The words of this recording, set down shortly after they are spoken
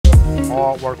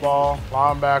hard work, ball,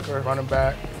 linebacker, running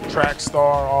back, track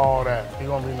star, all that. He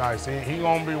gonna be nice. He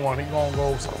gonna be one. He gonna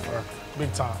go somewhere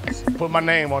big times. Put my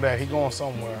name on that. He going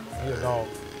somewhere. He a dog.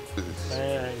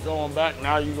 Man, going back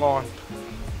now. You going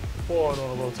forward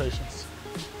on the rotations.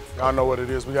 Y'all know what it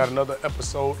is. We got another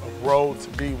episode of Road to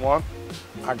D1.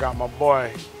 I got my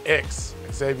boy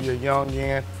Xzavier Young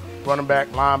in, running back,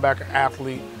 linebacker,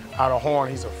 athlete out of Horn.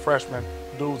 He's a freshman.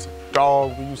 Dude's a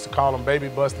dog. We used to call him Baby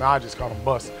Bus. Now I just call him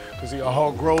Bus because he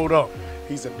all growed up.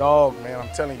 He's a dog, man. I'm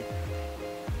telling you.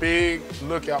 Big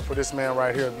lookout for this man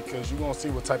right here because you're going to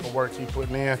see what type of work he's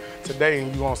putting in today and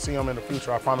you're going to see him in the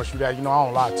future. I promise you that. You know, I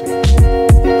don't lie to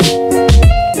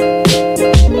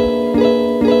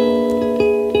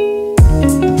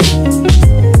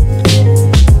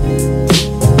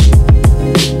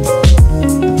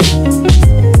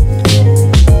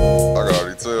I can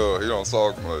already tell he don't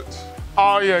talk much.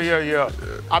 Oh, yeah.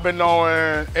 I've been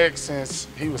knowing X since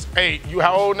he was 8. You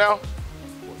how old now?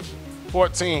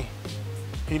 14.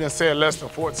 He done said less than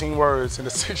 14 words in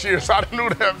the 6 years. I didn't know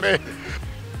that, man.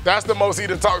 That's the most he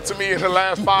done talked to me in the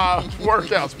last 5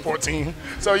 workouts, 14.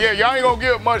 So yeah, y'all ain't gonna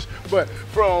get much, but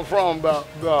from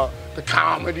the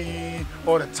comedy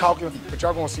or the talking, but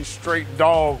y'all gonna see straight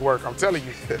dog work. I'm telling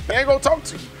you, he ain't gonna talk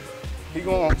to you. He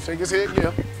gonna shake his head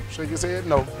yeah, shake his head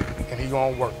no, and he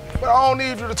gonna work. But I don't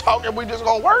need you to talk and we just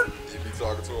gonna work. You be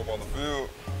talking to him on the field?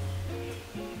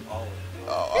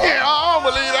 Yeah, I don't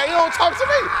believe that. You don't talk to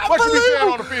me. What you be saying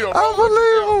on the field, bro?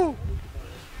 Unbelievable.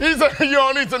 He said, you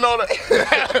don't need to know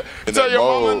that. Tell your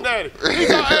mama and daddy. He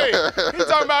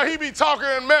talking about he be talking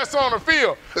and mess on the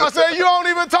field. I said, you don't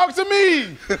even talk to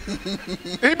me.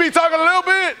 He be talking a little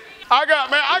bit. I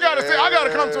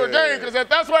gotta come to a game because if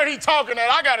that's where he talking at,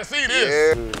 I gotta see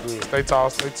this. Yeah. Stay tall,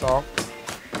 stay tall.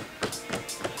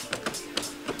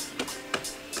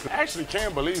 I actually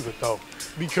can't believe it though,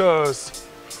 because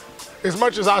as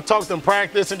much as I talked in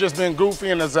practice and just been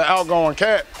goofy and as an outgoing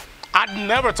cat, I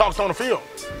never talked on the field.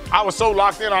 I was so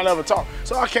locked in, I never talked.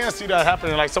 So I can't see that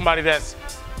happening like somebody that's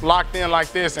locked in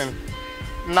like this and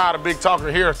not a big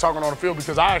talker here talking on the field,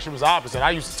 because I actually was the opposite.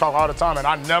 I used to talk all the time and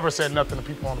I never said nothing to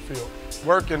people on the field.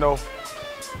 Working though,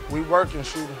 we working,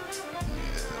 shooting.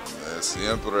 Yeah, man,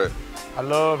 siempre. I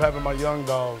love having my young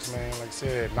dogs, man. Like I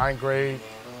said, 9th grade,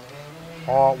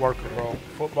 hard worker, bro.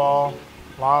 Football,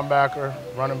 linebacker,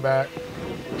 running back,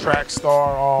 track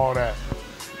star, all that.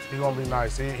 He gonna be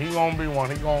nice. He gonna be one.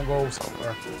 He gonna go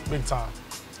somewhere big time.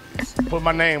 Put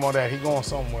my name on that. He going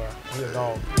somewhere. He a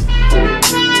dog.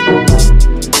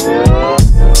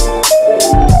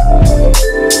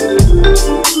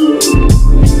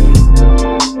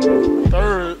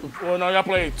 Well, no, y'all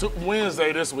played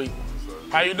Wednesday this week.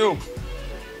 How you do?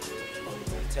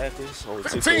 Tackles.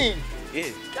 15? Yeah.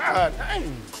 God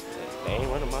dang. They ain't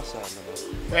running my side no more.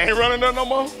 They ain't running that no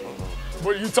more?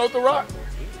 But you tote the rock?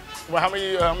 Well, how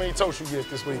many totes you get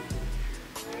this week?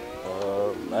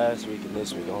 Last week and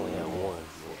this week I only had 1.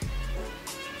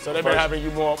 So they've been having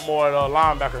you more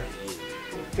linebacker.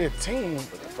 15?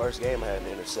 But the first game I had an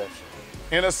interception.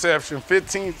 Interception,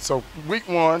 15. So week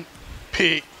 1,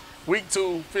 pick. Week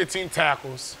 2, 15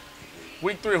 tackles.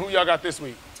 Week 3, who y'all got this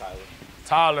week?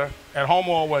 Tyler. At home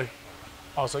or away?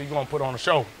 Oh, so you're gonna put on a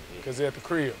show because they're at the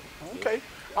crib. Okay.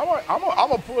 I'm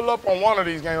gonna pull up on one of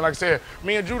these games. Like I said,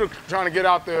 me and Judah trying to get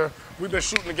out there. We've been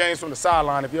shooting the games from the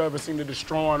sideline. If you ever seen the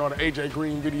Destroying or the AJ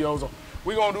Green videos,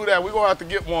 we're gonna do that. We're gonna have to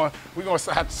get one. We're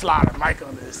gonna have to slide a mic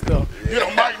under this stuff. Get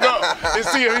him mic'd up and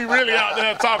see if he really out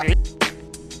there talking.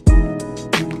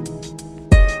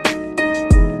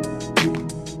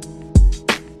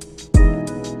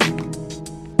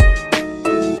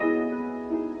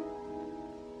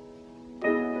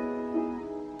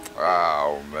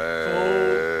 Oh,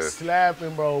 man.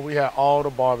 Slapping, bro. We had all the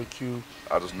barbecue.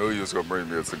 I just knew you was going to bring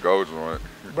me a to-go joint.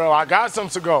 Bro, I got some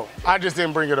to go. I just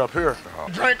didn't bring it up here.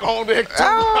 Drink on deck, too.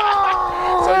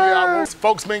 So, yeah,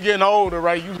 folks been getting older,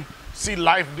 right? You see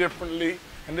life differently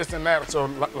and this and that. So,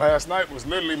 last night was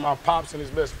literally my pops and his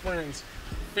best friend's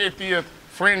 50th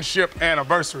friendship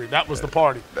anniversary. That was the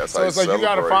party. That's so, it's like you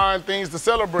got to find things to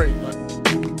celebrate.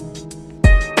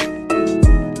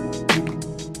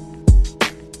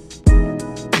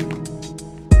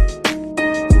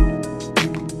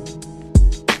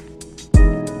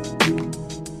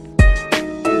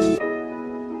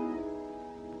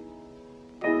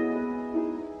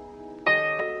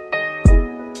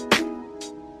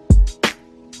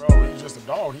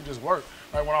 Dog, he just worked.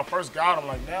 Like when I first got him,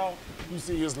 like now you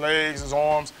see his legs, his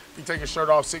arms. He take his shirt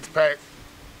off, 6-pack,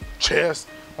 chest.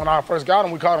 When I first got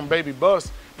him, we called him Baby Bus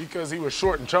because he was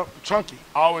short and chunky.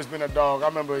 Always been a dog. I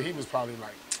remember he was probably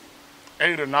like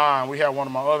 8 or 9. We had one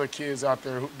of my other kids out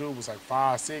there, who dude was like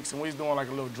 5, 6, and we was doing like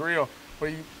a little drill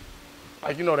where you,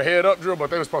 like, you know, the head up drill,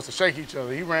 but they were supposed to shake each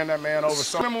other. He ran that man over.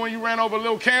 So, remember when you ran over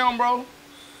Lil Cam, bro?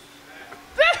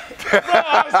 Bro,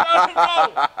 I was telling you,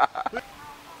 bro.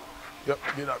 Yep,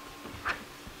 get up.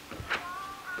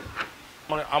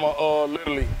 I'm gonna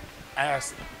literally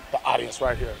ask the audience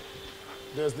right here.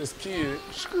 There's this kid,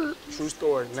 true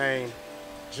story, named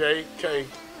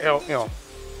JKLM.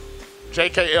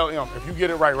 JKLM. If you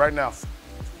get it right now,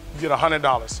 you get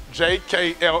 $100.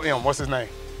 JKLM. What's his name?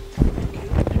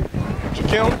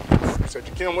 Jakim? I said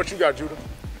Jakim. What you got, Judah?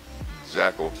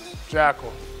 Jackal.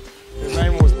 Jackal. His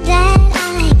name was. That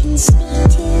I can speak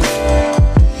to.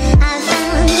 I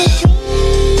found a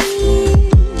dream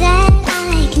that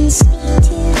I can speak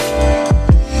to.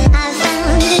 I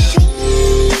found a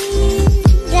dream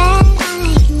that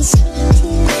I can speak to.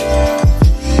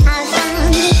 I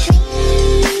found a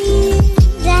dream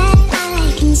that I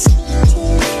can speak to.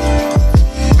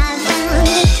 I found a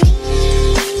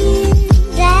dream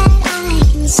that I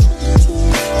can speak to.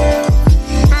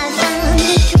 I found a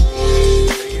dream.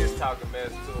 He is talking mess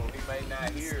to him. He may not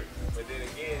hear it, but then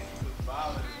again, you put the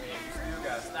ball in his hand, you still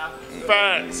got to stop him.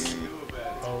 Facts. What do you do about it?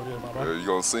 Oh, yeah, my Yeah, bad. you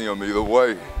gonna see him either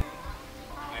way. And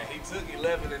he took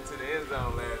 11 into the end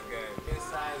zone last game.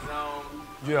 Inside zone,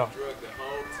 Yeah. drug the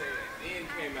whole team, and then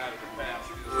came out of the foul.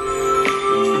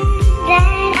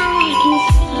 That I can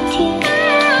speak to.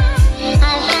 I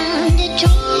found a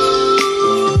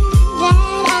dream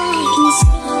that I can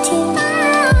speak to.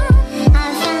 I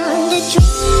found a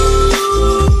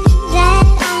dream that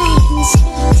I can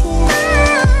speak to.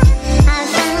 I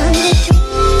found a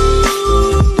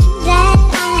dream that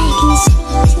I can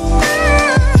speak to.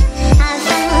 I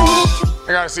found a dream.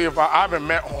 I gotta see if I haven't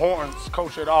met Horn's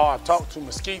coach at all. I talked to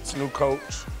Mesquite's new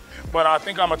coach, but I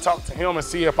think I'm gonna talk to him and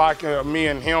see if me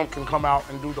and him can come out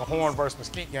and do the Horn versus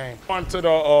Mesquite game. On to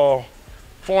the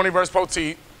Forney versus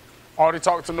Poteet. Already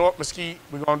talked to North Mesquite.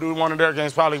 We're gonna do one of their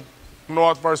games, probably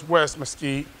North versus West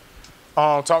Mesquite.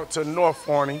 Talk to North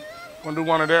Forney. Gonna do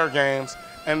one of their games,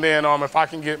 and then if I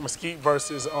can get Mesquite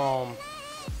versus Horn,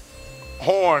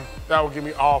 that will give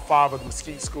me all 5 of the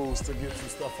Mesquite schools to get some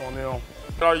stuff on them.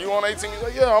 Are you on 18? He's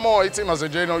like, yeah, I'm on 18. I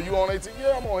said, Jay, no, you on 18?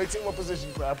 Yeah, I'm on 18. What position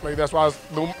you play? I play. That's why I was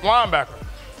the linebacker.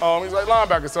 He's like,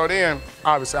 linebacker. So then,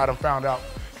 obviously, I done found out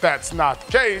that's not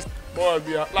the case. Boys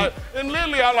be like, and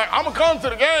literally, I'm gonna come to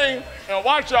the game and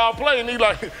watch y'all play. And he's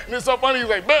like, and it's so funny. He's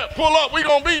like, bet, pull up, we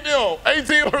gonna beat them.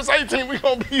 18 versus 18, we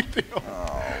gonna beat them.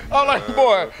 Oh, I'm like,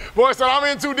 boy, so I'm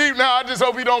in too deep now. I just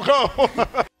hope he don't come.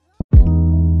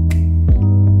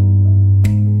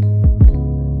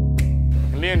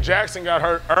 And then Jackson got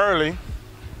hurt early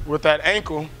with that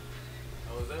ankle.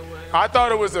 I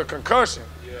thought it was a concussion.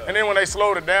 Yeah. And then when they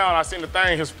slowed it down, I seen the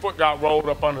thing, his foot got rolled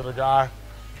up under the guy.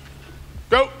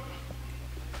 Go.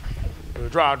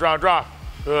 Good, drive.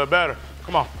 Good, better.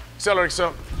 Come on, accelerate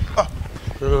yourself.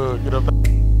 Good, get up there.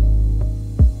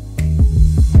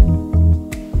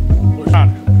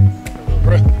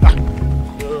 Good.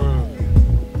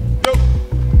 Go.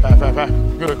 Fast.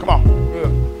 Good, come on.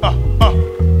 Good.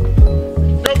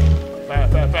 Go.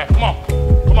 Fast. Come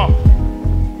on.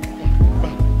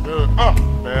 Good.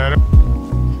 Man.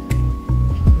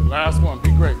 Last one.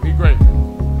 Be great.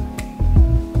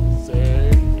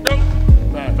 Say go.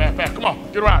 Fast. Come on.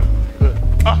 Get around. Good.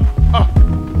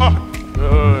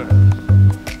 Good.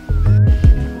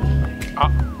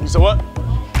 You said what?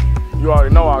 You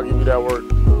already know I'll give you that word.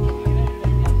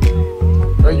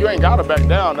 Well, you ain't gotta back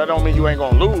down. That don't mean you ain't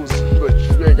gonna lose, but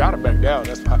you ain't gotta back down.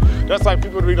 That's like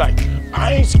people be like,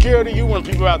 I ain't scared of you when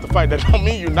people have to fight. That don't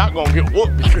mean you're not gonna get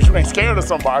whooped because you ain't scared of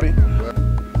somebody.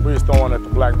 We was throwing at the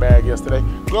black bag yesterday.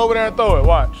 Go over there and throw it,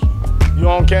 watch. You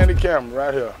on candy camera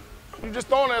right here. You just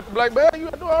throwing it at the black bag? You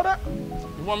gotta do all that?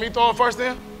 You want me to throw it first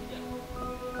then?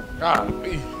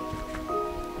 Golly.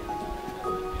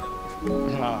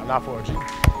 Nah, not for a G.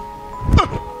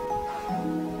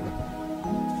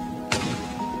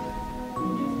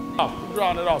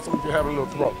 Drawing it off so we can have a little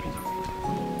throw.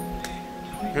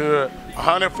 Good.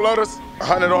 100 flutters,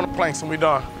 100 on the planks, and we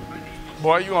done.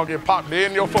 Boy, you gonna get popped dead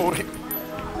in your forehead.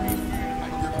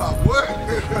 Get popped what?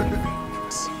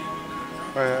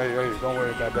 Hey, don't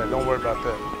worry about that. Don't worry about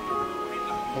that.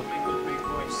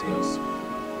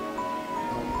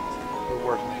 Good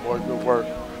work, boy, good work.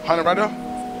 100 right there.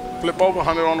 Flip over,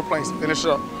 100 on the planks, finish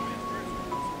up.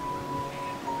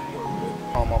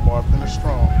 Oh, my boy, finish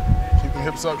strong. Keep the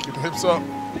hips up.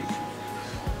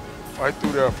 Fight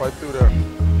through there.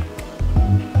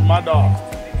 My dog,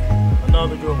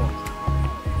 another good one.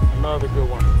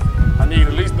 I need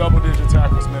at least double-digit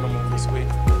tackles minimum this week.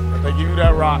 If they give you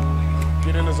that rock,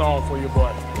 get in the zone for your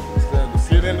boy. Stand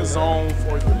Get in the zone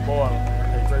for your boy.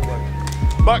 Hey, great work.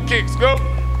 Butt kicks, go.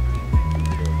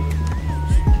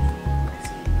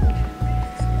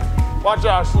 Watch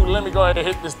out, shoot. Let me go ahead and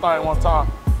hit this thing one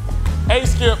time. A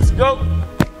skips, go.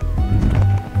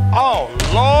 Oh,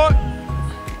 Lord.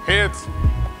 Heads.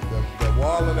 That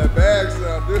wall and that bag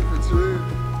sound different, too.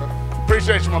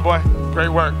 Appreciate you, my boy. Great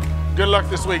work. Good luck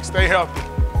this week. Stay healthy.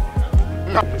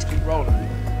 No, just keep rolling.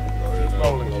 Keep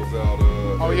rolling.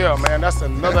 Oh, yeah, man. That's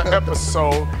another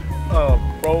episode of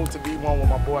Road to D1 with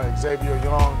my boy Xzavier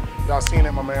Young. Y'all seen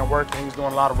it, my man working. He's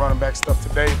doing a lot of running back stuff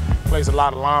today. Plays a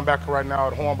lot of linebacker right now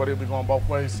at home, but he'll be going both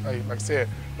ways. Hey, like I said,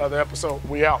 another episode.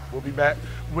 We out. We'll be back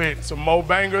with some more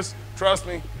bangers. Trust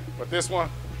me. But this one,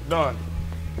 done.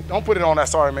 Don't put it on that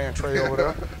sorry man tray over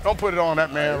there. Don't put it on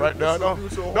that man right there. Don't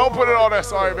put it on that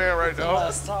sorry man right there.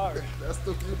 That's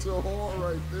the future horn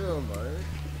right there, man.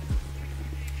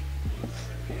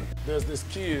 There's this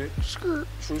kid,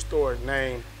 true story,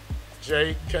 named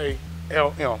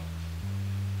JKLM.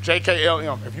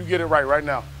 JKLM. If you get it right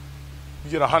now,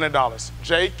 you get $100.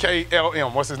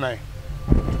 JKLM. What's his name?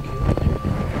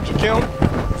 Jakim.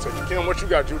 So Jakim, what you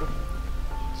got, Judah?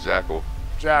 Jackal.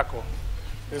 Jackal.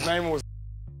 His name was